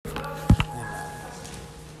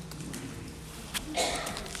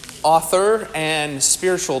author and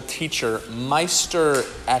spiritual teacher Meister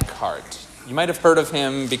Eckhart. You might have heard of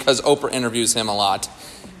him because Oprah interviews him a lot.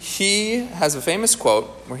 He has a famous quote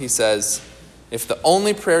where he says, "If the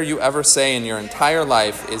only prayer you ever say in your entire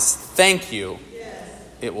life is thank you,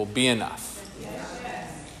 it will be enough."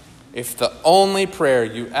 If the only prayer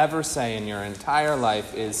you ever say in your entire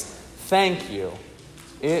life is thank you,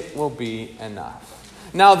 it will be enough.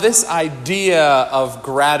 Now, this idea of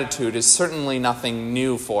gratitude is certainly nothing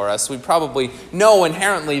new for us. We probably know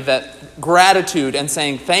inherently that gratitude and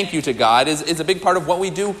saying thank you to God is a big part of what we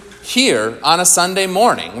do here on a Sunday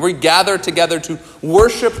morning. We gather together to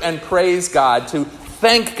worship and praise God, to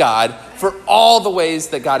thank God for all the ways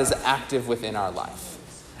that God is active within our life.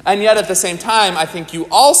 And yet at the same time, I think you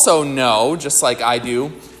also know, just like I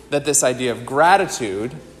do, that this idea of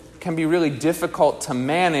gratitude can be really difficult to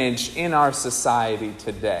manage in our society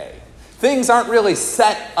today. Things aren't really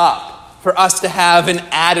set up for us to have an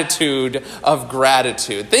attitude of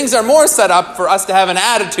gratitude. Things are more set up for us to have an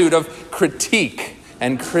attitude of critique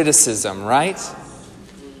and criticism, right?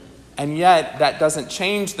 And yet that doesn't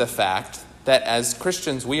change the fact that as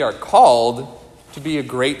Christians we are called to be a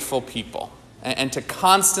grateful people and to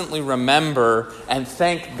constantly remember and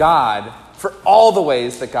thank God for all the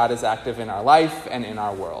ways that God is active in our life and in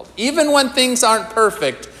our world. Even when things aren't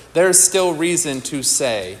perfect, there's still reason to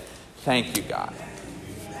say, thank you, God.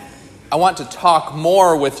 I want to talk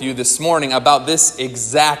more with you this morning about this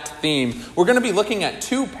exact theme. We're going to be looking at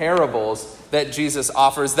two parables that Jesus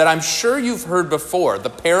offers that I'm sure you've heard before. The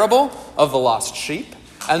parable of the lost sheep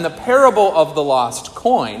and the parable of the lost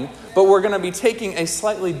coin. But we're going to be taking a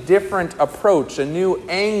slightly different approach, a new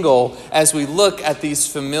angle as we look at these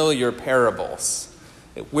familiar parables.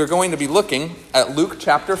 We're going to be looking at Luke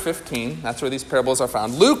chapter 15. That's where these parables are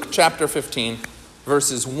found. Luke chapter 15,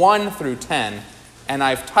 verses 1 through 10. And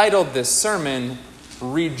I've titled this sermon,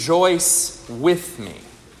 Rejoice with Me.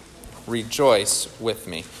 Rejoice with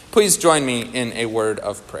me. Please join me in a word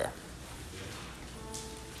of prayer.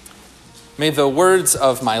 May the words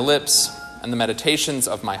of my lips and the meditations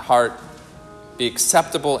of my heart be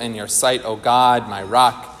acceptable in your sight, O God, my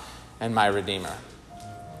rock and my redeemer.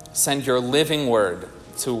 Send your living word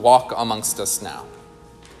to walk amongst us now,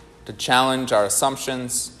 to challenge our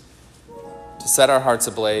assumptions, to set our hearts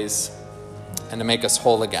ablaze, and to make us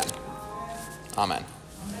whole again. Amen.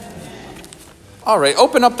 All right,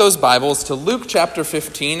 open up those Bibles to Luke chapter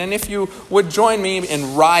 15, and if you would join me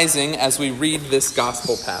in rising as we read this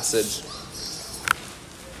gospel passage.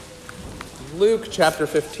 Luke chapter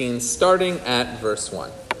 15, starting at verse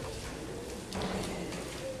 1.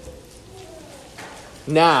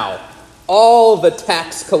 Now, all the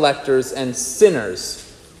tax collectors and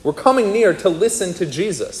sinners were coming near to listen to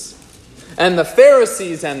Jesus. And the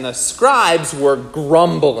Pharisees and the scribes were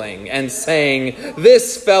grumbling and saying,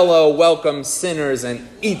 "This fellow welcomes sinners and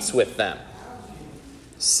eats with them."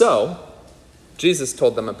 So, Jesus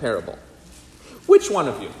told them a parable. "Which one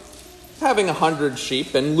of you, having 100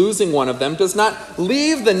 sheep and losing one of them, does not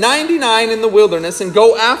leave the 99 in the wilderness and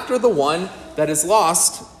go after the one that is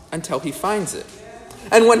lost until he finds it?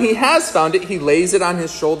 And when he has found it, he lays it on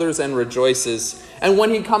his shoulders and rejoices. And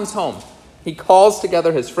when he comes home, he calls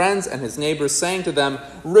together his friends and his neighbors, saying to them,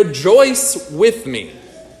 'Rejoice with me,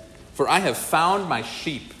 for I have found my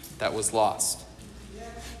sheep that was lost.'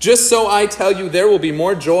 Just so I tell you, there will be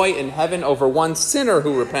more joy in heaven over one sinner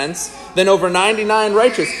who repents than over 99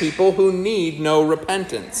 righteous people who need no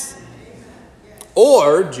repentance."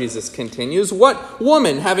 Or, Jesus continues, "What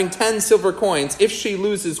woman having 10 silver coins, if she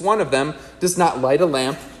loses one of them, does not light a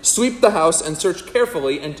lamp, sweep the house, and search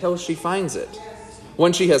carefully until she finds it?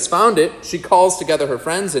 When she has found it, she calls together her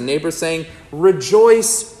friends and neighbors, saying,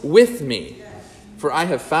 'Rejoice with me, for I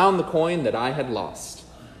have found the coin that I had lost.'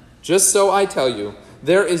 Just so I tell you,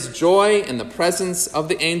 there is joy in the presence of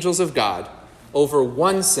the angels of God over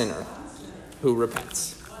one sinner who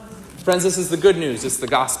repents." Friends, this is the good news. It's the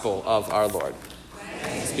gospel of our Lord.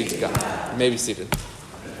 Thanks be to God. You may be seated.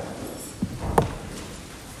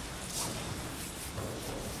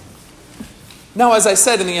 Now, as I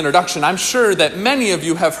said in the introduction, I'm sure that many of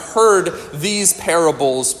you have heard these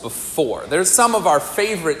parables before. There's some of our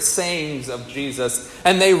favorite sayings of Jesus,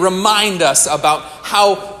 and they remind us about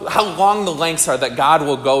how long the lengths are that God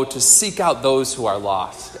will go to seek out those who are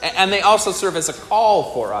lost. And they also serve as a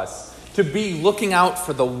call for us to be looking out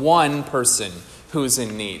for the one person who's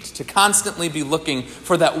in need, to constantly be looking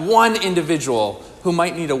for that one individual who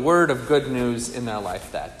might need a word of good news in their life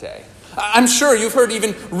that day. I'm sure you've heard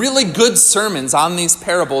even really good sermons on these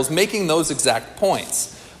parables making those exact points.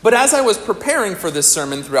 But as I was preparing for this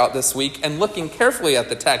sermon throughout this week and looking carefully at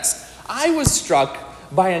the text, I was struck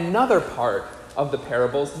by another part of the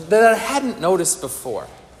parables that I hadn't noticed before.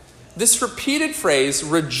 This repeated phrase,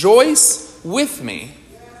 rejoice with me,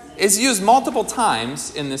 is used multiple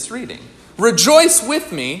times in this reading. Rejoice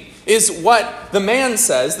with me is what the man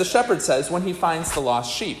says, the shepherd says, when he finds the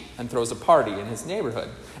lost sheep and throws a party in his neighborhood.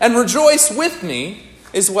 And rejoice with me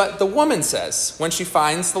is what the woman says when she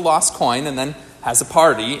finds the lost coin and then has a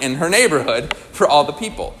party in her neighborhood for all the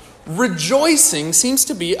people. Rejoicing seems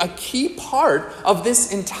to be a key part of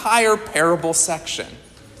this entire parable section.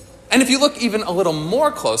 And if you look even a little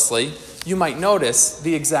more closely, you might notice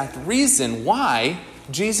the exact reason why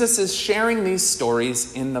Jesus is sharing these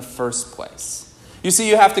stories in the first place. You see,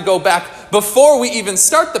 you have to go back before we even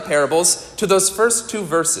start the parables to those first two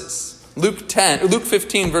verses. Luke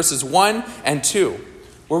 15, verses 1 and 2,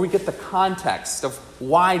 where we get the context of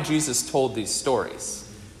why Jesus told these stories.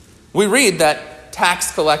 We read that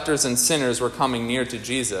tax collectors and sinners were coming near to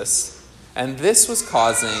Jesus, and this was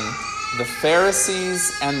causing the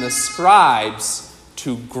Pharisees and the scribes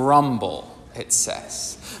to grumble, it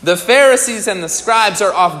says. The Pharisees and the scribes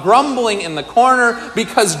are off grumbling in the corner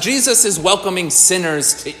because Jesus is welcoming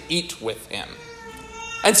sinners to eat with him.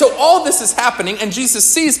 And so all this is happening, and Jesus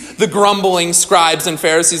sees the grumbling scribes and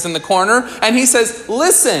Pharisees in the corner, and he says,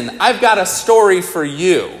 listen, I've got a story for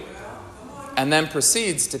you. And then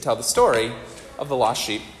proceeds to tell the story of the lost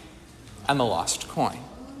sheep and the lost coin.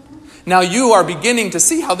 Now you are beginning to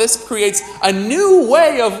see how this creates a new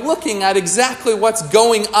way of looking at exactly what's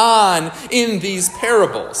going on in these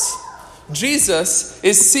parables. Jesus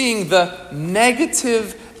is seeing the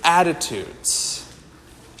negative attitudes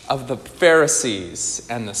of the Pharisees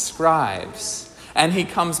and the scribes, and he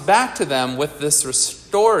comes back to them with this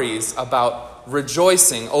stories about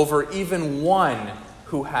rejoicing over even one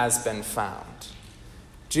who has been found.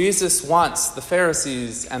 Jesus wants the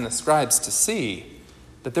Pharisees and the scribes to see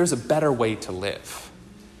that there's a better way to live.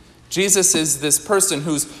 Jesus is this person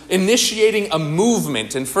who's initiating a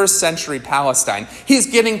movement in first century Palestine. He's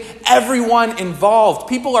getting everyone involved.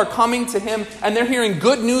 People are coming to him and they're hearing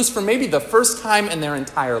good news for maybe the first time in their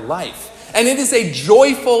entire life. And it is a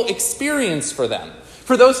joyful experience for them.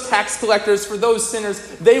 For those tax collectors, for those sinners,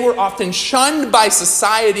 they were often shunned by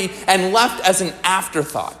society and left as an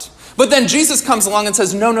afterthought. But then Jesus comes along and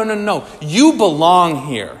says, no, you belong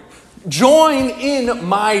here. Join in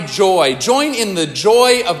my joy. Join in the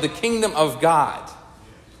joy of the kingdom of God.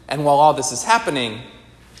 And while all this is happening,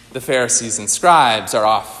 the Pharisees and scribes are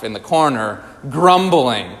off in the corner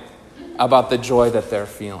grumbling about the joy that they're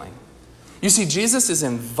feeling. You see, Jesus is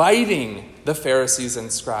inviting the Pharisees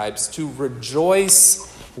and scribes to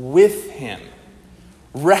rejoice with him.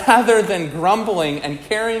 Rather than grumbling and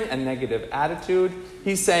carrying a negative attitude,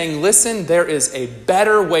 he's saying, listen, there is a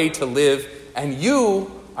better way to live, and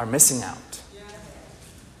you are missing out.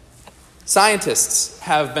 Scientists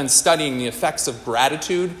have been studying the effects of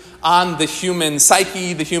gratitude on the human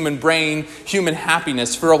psyche, the human brain, human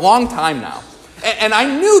happiness for a long time now. And I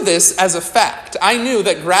knew this as a fact. I knew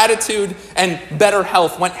that gratitude and better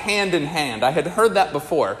health went hand in hand. I had heard that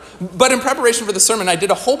before. But in preparation for the sermon, I did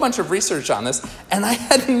a whole bunch of research on this, and I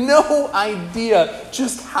had no idea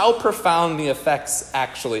just how profound the effects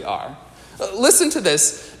actually are. Listen to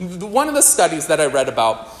this. One of the studies that I read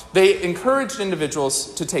about, they encouraged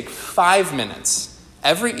individuals to take 5 minutes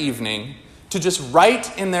every evening to just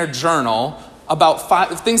write in their journal about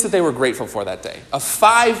 5 things that they were grateful for that day. A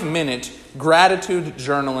 5-minute gratitude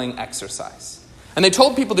journaling exercise. And they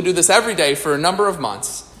told people to do this every day for a number of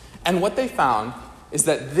months. And what they found is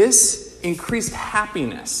that this increased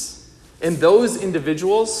happiness in those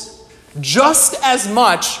individuals just as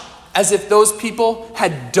much as if those people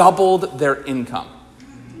had doubled their income.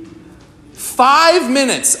 5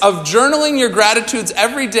 minutes of journaling your gratitudes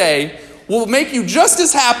every day will make you just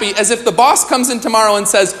as happy as if the boss comes in tomorrow and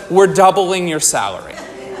says, we're doubling your salary.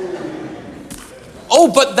 Oh,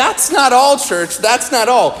 but that's not all, church. That's not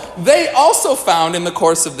all. They also found in the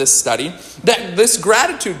course of this study that this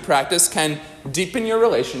gratitude practice can deepen your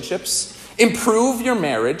relationships, improve your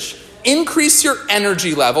marriage, increase your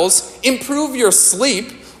energy levels, improve your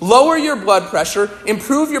sleep, lower your blood pressure,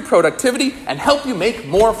 improve your productivity, and help you make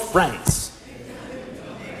more friends.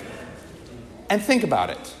 And think about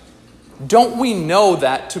it. Don't we know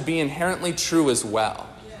that to be inherently true as well?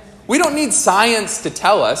 We don't need science to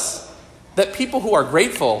tell us that people who are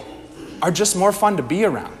grateful are just more fun to be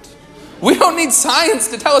around. We don't need science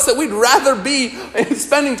to tell us that we'd rather be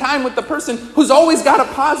spending time with the person who's always got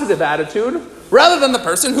a positive attitude rather than the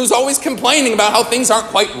person who's always complaining about how things aren't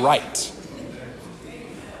quite right.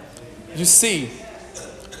 You see,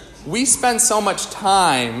 we spend so much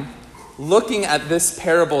time looking at this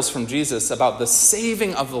parables from Jesus about the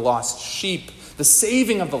saving of the lost sheep, the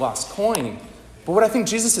saving of the lost coin, But what I think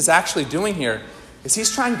Jesus is actually doing here is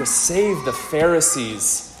he's trying to save the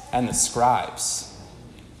Pharisees and the scribes.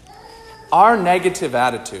 Our negative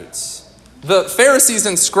attitudes, the Pharisees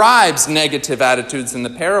and scribes' negative attitudes in the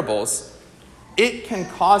parables, it can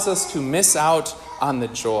cause us to miss out on the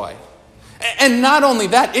joy. And not only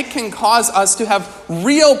that, it can cause us to have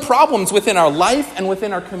real problems within our life and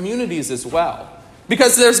within our communities as well.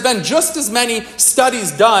 Because there's been just as many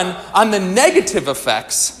studies done on the negative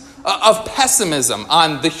effects of pessimism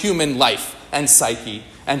on the human life and psyche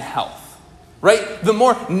and health. Right? The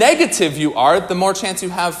more negative you are, the more chance you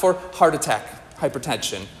have for heart attack,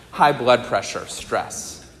 hypertension, high blood pressure,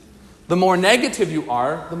 stress. The more negative you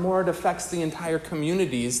are, the more it affects the entire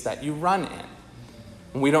communities that you run in.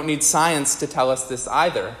 And we don't need science to tell us this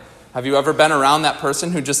either. Have you ever been around that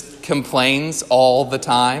person who just complains all the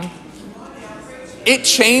time? It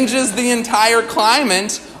changes the entire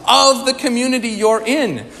climate of the community you're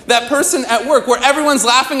in. That person at work where everyone's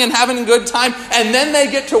laughing and having a good time, and then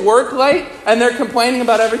they get to work late and they're complaining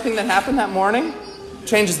about everything that happened that morning,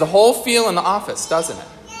 changes the whole feel in the office, doesn't it?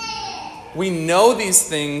 We know these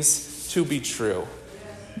things to be true.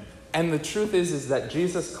 And the truth is that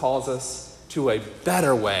Jesus calls us to a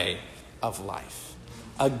better way of life.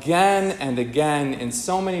 Again and again, in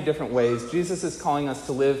so many different ways, Jesus is calling us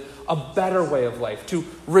to live a better way of life, to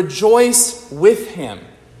rejoice with him,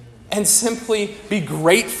 and simply be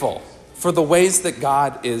grateful for the ways that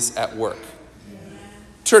God is at work.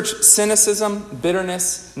 Church, cynicism,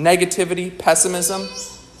 bitterness, negativity, pessimism,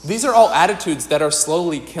 these are all attitudes that are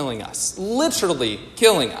slowly killing us, literally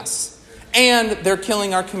killing us. And they're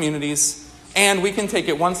killing our communities. And we can take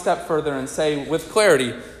it one step further and say with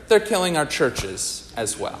clarity, they're killing our churches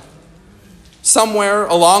as well. Somewhere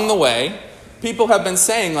along the way, people have been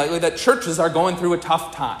saying lately that churches are going through a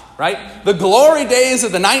tough time, right? The glory days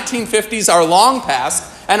of the 1950s are long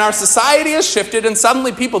past, and our society has shifted, and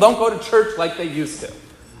suddenly people don't go to church like they used to.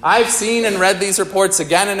 I've seen and read these reports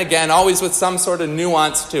again and again, always with some sort of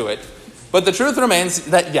nuance to it. But the truth remains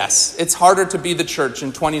that, yes, it's harder to be the church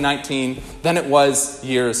in 2019 than it was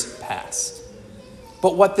years past.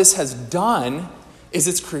 But what this has done is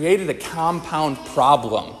it's created a compound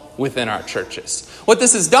problem within our churches. What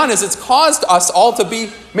this has done is it's caused us all to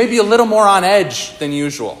be maybe a little more on edge than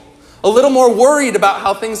usual, a little more worried about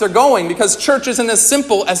how things are going because church isn't as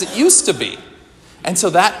simple as it used to be. And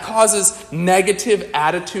so that causes negative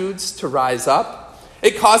attitudes to rise up.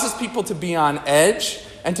 It causes people to be on edge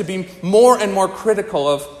and to be more and more critical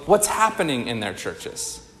of what's happening in their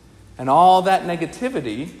churches. And all that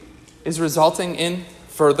negativity is resulting in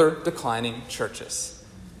further declining churches.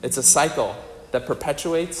 It's a cycle that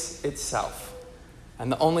perpetuates itself.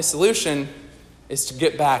 And the only solution is to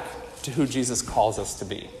get back to who Jesus calls us to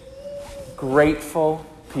be. Grateful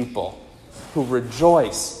people who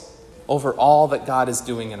rejoice over all that God is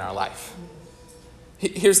doing in our life.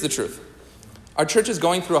 Here's the truth. Our church is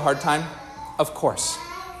going through a hard time? Of course.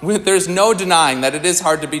 There's no denying that it is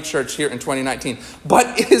hard to be church here in 2019.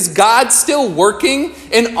 But is God still working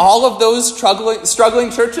in all of those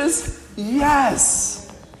struggling churches?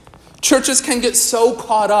 Yes. Churches can get so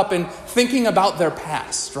caught up in thinking about their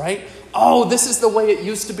past, right? Oh, this is the way it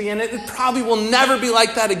used to be, and it probably will never be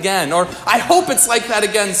like that again. Or I hope it's like that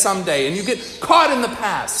again someday. And you get caught in the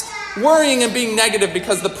past, worrying and being negative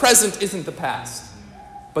because the present isn't the past.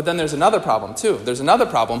 But then there's another problem too. There's another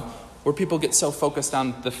problem where people get so focused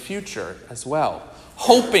on the future as well,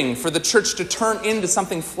 hoping for the church to turn into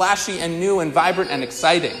something flashy and new and vibrant and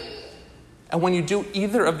exciting. And when you do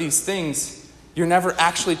either of these things, you're never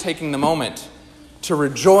actually taking the moment to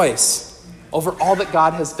rejoice over all that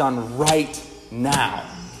God has done right now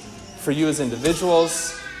for you as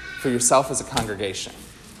individuals, for yourself as a congregation.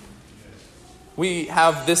 We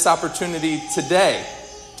have this opportunity today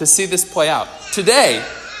to see this play out. Today,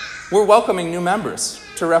 we're welcoming new members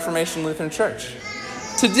to Reformation Lutheran Church.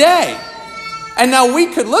 Today. And now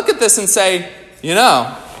we could look at this and say,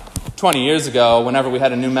 20 years ago, whenever we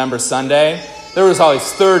had a new member Sunday, there was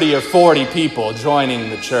always 30 or 40 people joining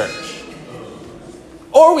the church.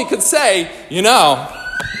 Or we could say,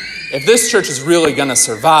 if this church is really going to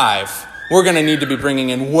survive, we're going to need to be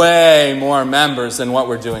bringing in way more members than what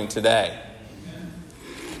we're doing today.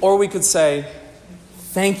 Or we could say,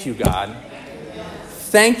 thank you, God.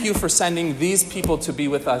 Thank you for sending these people to be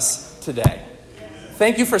with us today.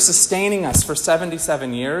 Thank you for sustaining us for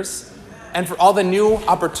 77 years and for all the new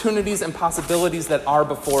opportunities and possibilities that are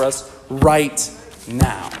before us right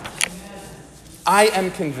now. I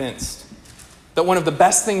am convinced that one of the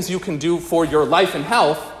best things you can do for your life and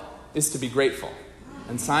health is to be grateful.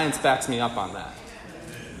 And science backs me up on that.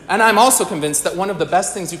 And I'm also convinced that one of the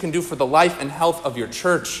best things you can do for the life and health of your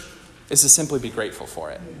church is to simply be grateful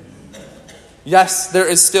for it. Yes, there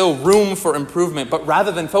is still room for improvement, but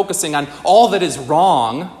rather than focusing on all that is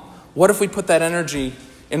wrong, what if we put that energy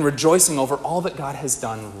in rejoicing over all that God has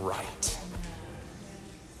done right?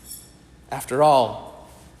 After all,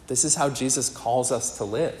 this is how Jesus calls us to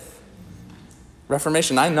live.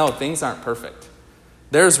 Reformation, I know things aren't perfect.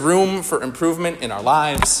 There's room for improvement in our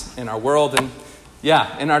lives, in our world, and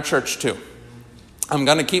in our church too. I'm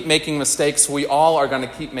going to keep making mistakes. We all are going to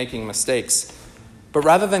keep making mistakes. But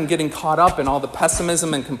rather than getting caught up in all the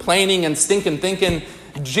pessimism and complaining and stinking thinking,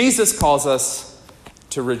 Jesus calls us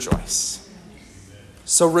to rejoice.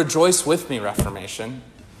 So rejoice with me, Reformation.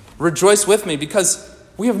 Rejoice with me because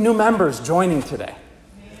we have new members joining today.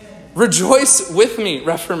 Rejoice with me,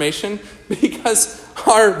 Reformation, because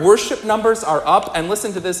our worship numbers are up. And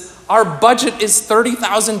listen to this, our budget is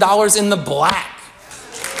 $30,000 in the black.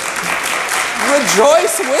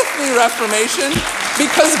 Rejoice with me, Reformation,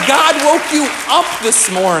 because God woke you up this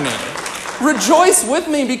morning. Rejoice with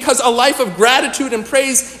me because a life of gratitude and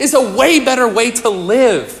praise is a way better way to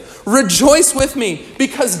live. Rejoice with me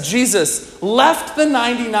because Jesus left the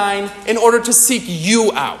 99 in order to seek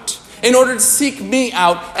you out, in order to seek me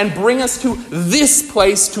out and bring us to this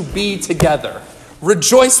place to be together.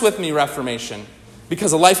 Rejoice with me, Reformation,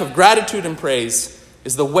 because a life of gratitude and praise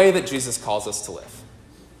is the way that Jesus calls us to live.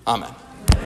 Amen.